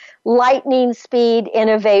on lightning speed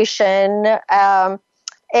innovation,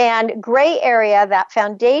 and Gray Area, that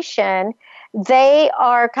foundation, they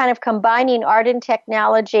are kind of combining art and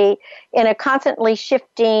technology in a constantly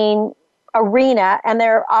shifting arena, and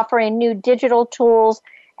they're offering new digital tools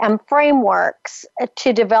and frameworks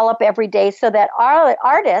to develop every day so that our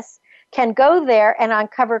artists can go there and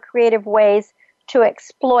uncover creative ways to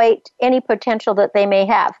exploit any potential that they may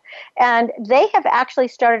have. And they have actually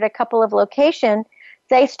started a couple of locations.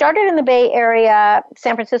 They started in the Bay Area,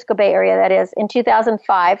 San Francisco Bay Area, that is, in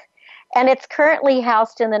 2005, and it's currently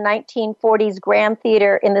housed in the 1940s Grand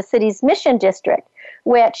Theater in the city's Mission District,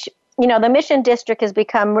 which, the Mission District has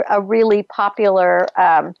become a really popular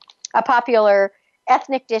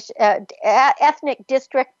ethnic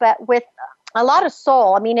district, but with a lot of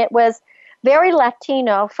soul. I mean, it was very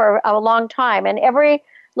Latino for a long time, and every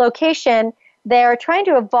location, they're trying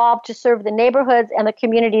to evolve to serve the neighborhoods and the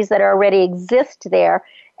communities that already exist there.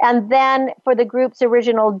 And then for the group's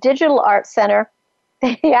original digital art center,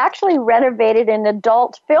 they actually renovated an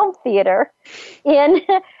adult film theater in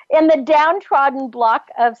the downtrodden block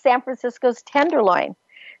of San Francisco's Tenderloin.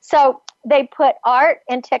 So they put art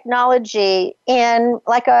and technology in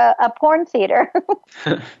like a porn theater.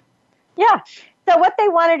 Yeah. So what they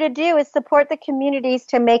wanted to do is support the communities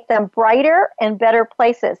to make them brighter and better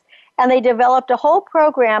places. And they developed a whole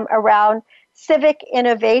program around civic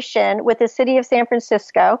innovation with the city of San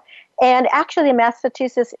Francisco and actually the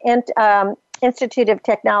Massachusetts Institute of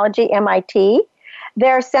Technology, MIT.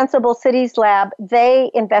 Their Sensible Cities Lab,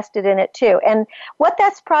 they invested in it too. And what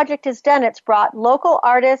this project has done, it's brought local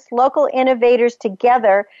artists, local innovators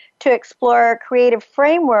together to explore creative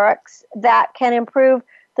frameworks that can improve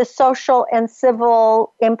the social and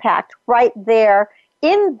civil impact right there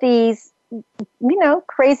in these,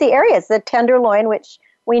 crazy areas. The Tenderloin, which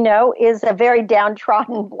we know is a very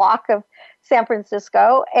downtrodden block of San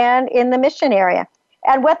Francisco, and in the Mission area.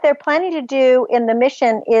 And what they're planning to do in the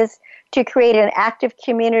Mission is to create an active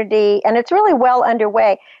community, and it's really well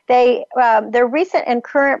underway. Their recent and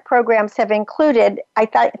current programs have included, I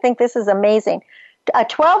think this is amazing, a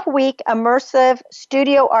 12-week immersive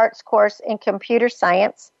studio arts course in computer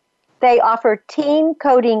science. They offer teen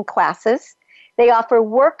coding classes. They offer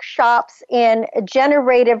workshops in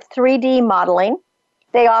generative 3D modeling.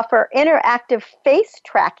 They offer interactive face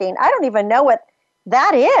tracking. I don't even know what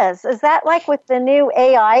that is. Is that like with the new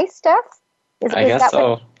AI stuff? I guess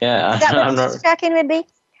so. Yeah. Is that what face tracking would be?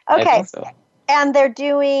 Okay. I think so. And they're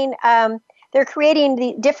doing, they're creating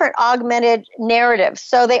the different augmented narratives.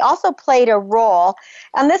 So they also played a role.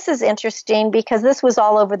 And this is interesting because this was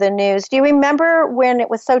all over the news. Do you remember when it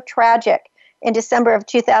was so tragic in December of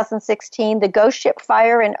 2016, the ghost ship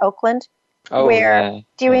fire in Oakland? Oh, yeah.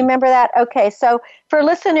 Do you remember that? Okay, so for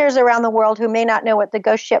listeners around the world who may not know what the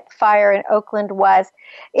ghost ship fire in Oakland was,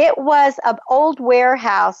 it was an old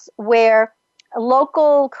warehouse where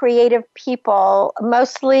local creative people,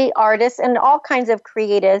 mostly artists and all kinds of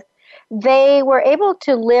creatives, they were able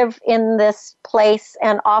to live in this place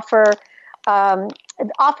and offer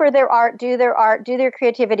their art, do their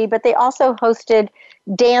creativity, but they also hosted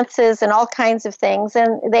dances and all kinds of things,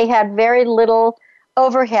 and they had very little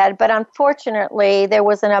overhead. But unfortunately, there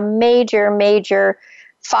was a major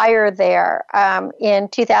fire there in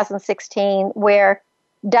 2016 where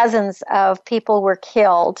dozens of people were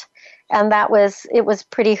killed. And it was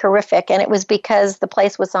pretty horrific, and it was because the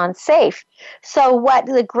place was unsafe. So what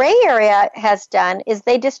the Gray Area has done is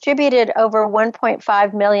they distributed over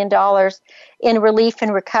 $1.5 million in relief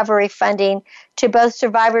and recovery funding to both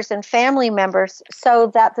survivors and family members so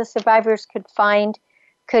that the survivors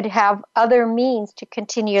could have other means to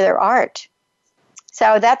continue their art.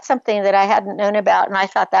 So that's something that I hadn't known about, and I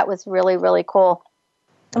thought that was really, really cool.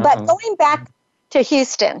 But going back to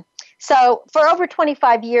Houston, so for over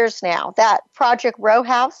 25 years now, that Project Row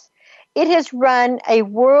House, it has run a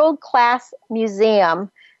world-class museum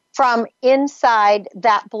from inside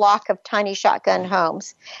that block of tiny shotgun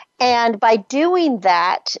homes. And by doing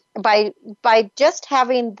that, by just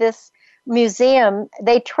having this museum,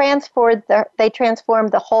 they transformed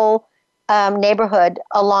the whole neighborhood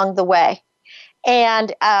along the way.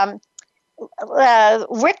 And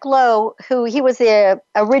Rick Lowe, he was the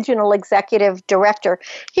original executive director,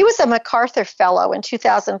 he was a MacArthur Fellow in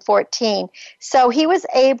 2014. So he was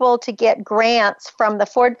able to get grants from the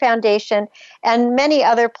Ford Foundation and many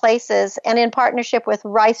other places, and in partnership with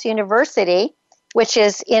Rice University, which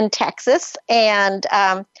is in Texas, and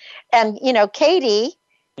Katie.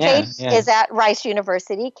 Kate is at Rice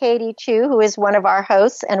University, Katie Chu, who is one of our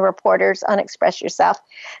hosts and reporters on Express Yourself.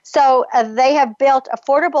 So they have built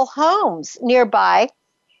affordable homes nearby.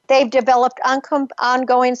 They've developed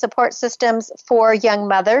ongoing support systems for young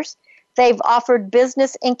mothers. They've offered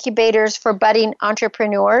business incubators for budding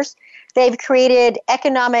entrepreneurs. They've created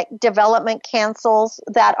economic development councils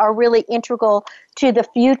that are really integral to the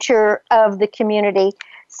future of the community.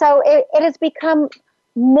 So it has become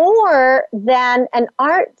more than an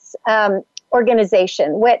arts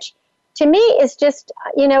organization, which to me is just,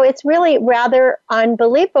 it's really rather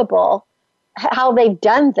unbelievable how they've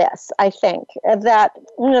done this. I think that,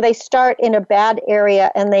 they start in a bad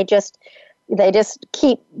area and they just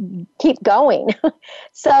keep going.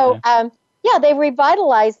 So, they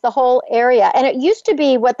revitalized the whole area. And it used to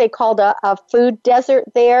be what they called a food desert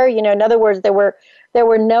there. In other words, there were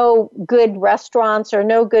no good restaurants or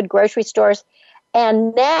no good grocery stores.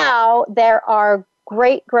 And now there are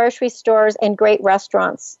great grocery stores and great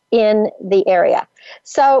restaurants in the area.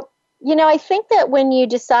 So, I think that when you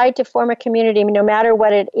decide to form a community, no matter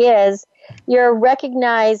what it is, you're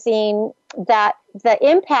recognizing that the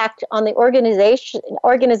impact on the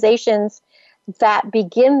organizations that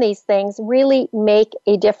begin these things really make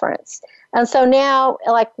a difference. And so now,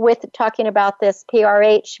 like with talking about this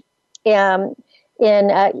PRH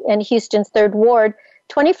in Houston's 3rd Ward,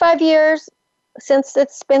 25 years since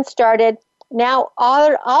it's been started. Now,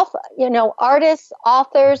 artists,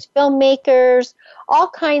 authors, filmmakers, all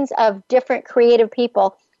kinds of different creative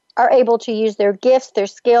people are able to use their gifts, their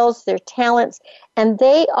skills, their talents, and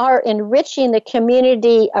they are enriching the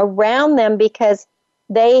community around them because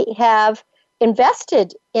they have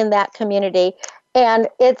invested in that community. And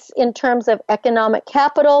it's in terms of economic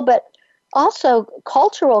capital, but also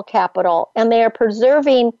cultural capital, and they are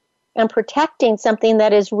preserving and protecting something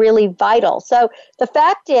that is really vital. So the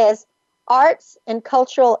fact is, arts and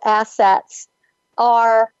cultural assets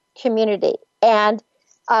are community, and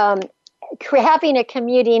having a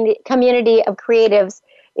community of creatives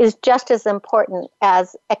is just as important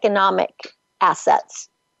as economic assets.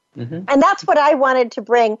 Mm-hmm. And that's what I wanted to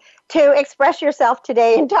bring to Express Yourself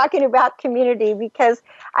today in talking about community, because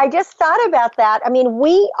I just thought about that. I mean,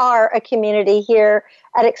 we are a community here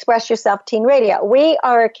at Express Yourself Teen Radio. We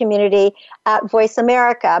are a community at Voice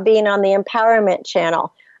America, being on the Empowerment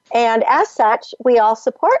Channel. And as such, we all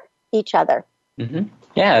support each other. Mm-hmm.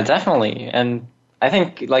 Yeah, definitely. And I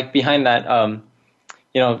think like behind that,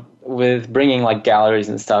 with bringing like galleries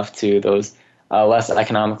and stuff to those less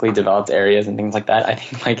economically developed areas and things like that, I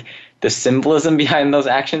think like the symbolism behind those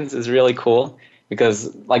actions is really cool,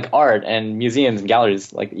 because like art and museums and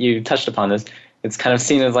galleries, like you touched upon this, it's kind of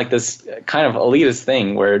seen as like this kind of elitist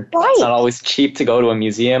thing where It's not always cheap to go to a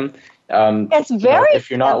museum. It's very if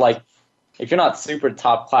you're not super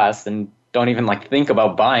top class, then don't even like think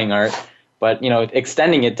about buying art. But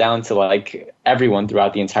extending it down to like everyone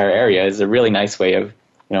throughout the entire area is a really nice way of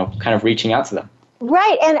kind of reaching out to them.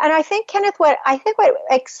 Right. And I think, Kenneth, what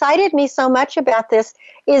excited me so much about this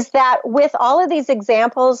is that with all of these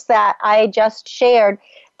examples that I just shared,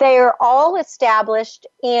 they are all established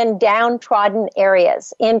in downtrodden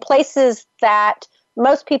areas, in places that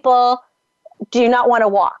most people do not want to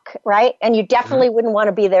walk, right? And you definitely wouldn't want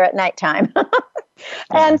to be there at nighttime.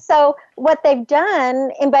 And so what they've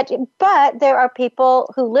done, but there are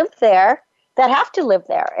people who live there that have to live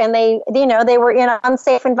there, and they were in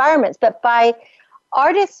unsafe environments. But by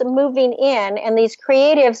artists moving in and these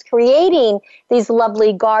creatives creating these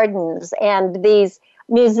lovely gardens and these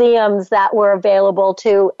museums that were available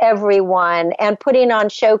to everyone and putting on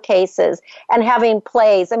showcases and having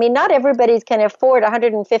plays. I mean, not everybody can afford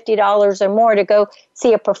 $150 or more to go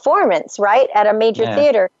see a performance, right, at a major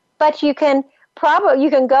theater. But you can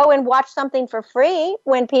go and watch something for free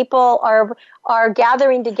when people are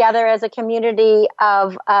gathering together as a community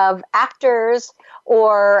of actors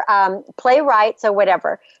or playwrights or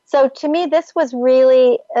whatever. So to me, this was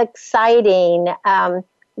really exciting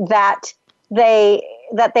that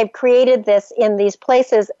they've created this in these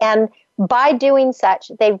places, and by doing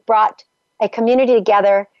such, they've brought a community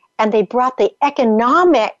together, and they brought the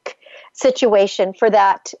economic situation for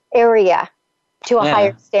that area to a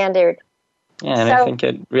higher standard. Yeah, and I think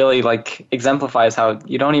it really like exemplifies how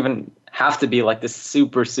you don't even have to be like this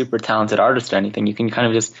super, super talented artist or anything. You can kind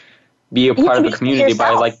of just be a part of the community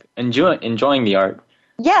by like enjoying the art.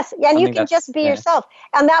 Yes, and you can just be yourself.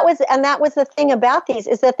 And that was the thing about these,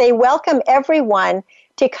 is that they welcome everyone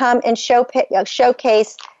to come and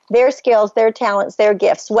showcase their skills, their talents, their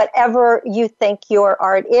gifts, whatever you think your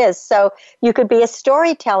art is. So you could be a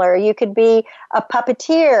storyteller, you could be a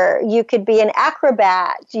puppeteer, you could be an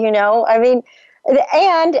acrobat, I mean,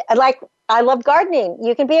 and like I love gardening,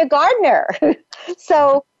 you can be a gardener.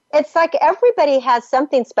 So it's like everybody has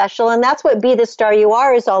something special, and that's what Be the Star You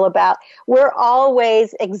Are is all about. We're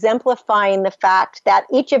always exemplifying the fact that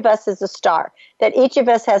each of us is a star, that each of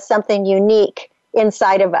us has something unique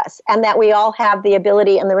inside of us, and that we all have the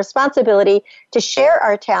ability and the responsibility to share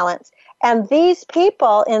our talents. And these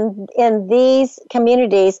people in these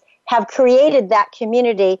communities have created that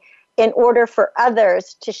community in order for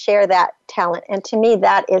others to share that talent. And to me,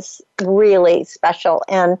 that is really special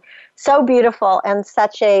and so beautiful and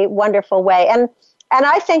such a wonderful way. And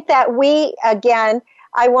I think that we, again,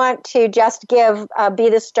 I want to just give Be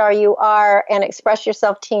the Star You Are and Express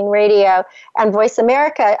Yourself Teen Radio and Voice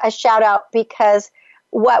America a shout out, because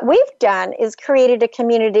what we've done is created a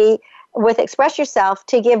community with Express Yourself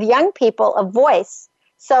to give young people a voice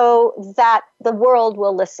so that the world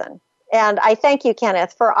will listen. And I thank you,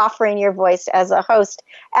 Kenneth, for offering your voice as a host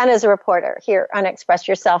and as a reporter here on Express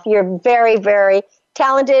Yourself. You're very, very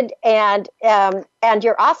talented, and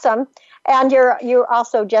you're awesome. And you're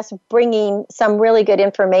also just bringing some really good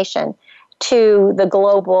information to the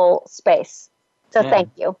global space. So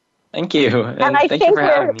thank you. Thank you. And I think with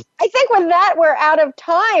that, we're out of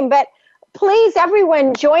time. But please,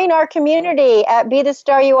 everyone, join our community at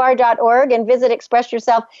BeTheStarYouAre.org and visit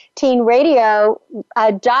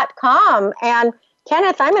ExpressYourselfTeenRadio.com. And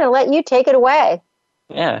Kenneth, I'm going to let you take it away.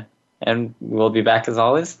 Yeah, and we'll be back as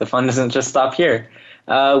always. The fun doesn't just stop here.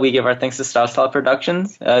 We give our thanks to Star Style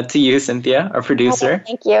Productions, to you, Cynthia, our producer. Okay,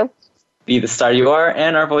 thank you. Be the Star You Are,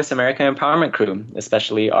 and our Voice America Empowerment crew,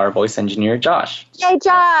 especially our voice engineer, Josh. Yay,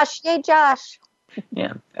 Josh! Yay, Josh!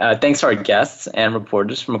 Yeah. Thanks to our guests and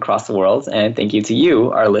reporters from across the world, and thank you to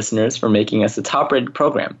you, our listeners, for making us a top-rated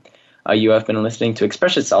program. You have been listening to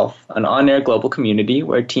Express Yourself, an on-air global community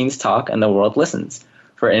where teens talk and the world listens.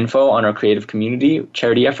 For info on our creative community,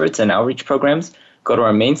 charity efforts, and outreach programs, go to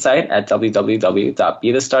our main site at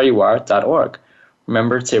www.BeTheStarYouAre.org.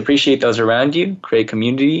 Remember to appreciate those around you, create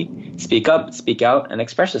community, speak up, speak out, and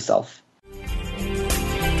express yourself.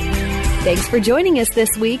 Thanks for joining us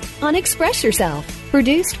this week on Express Yourself,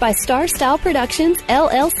 produced by Star Style Productions,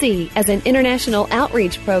 LLC, as an international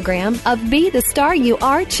outreach program of Be the Star You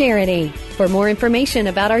Are charity. For more information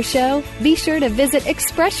about our show, be sure to visit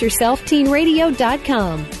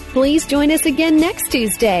ExpressYourselfTeenRadio.com. Please join us again next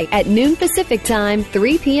Tuesday at noon Pacific Time,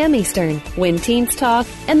 3 p.m. Eastern, when teens talk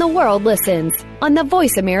and the world listens on the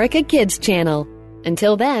Voice America Kids channel.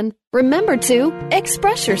 Until then, remember to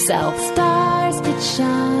express yourself. Stars could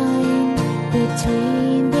shine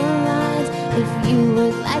between the lines if you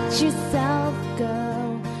would let yourself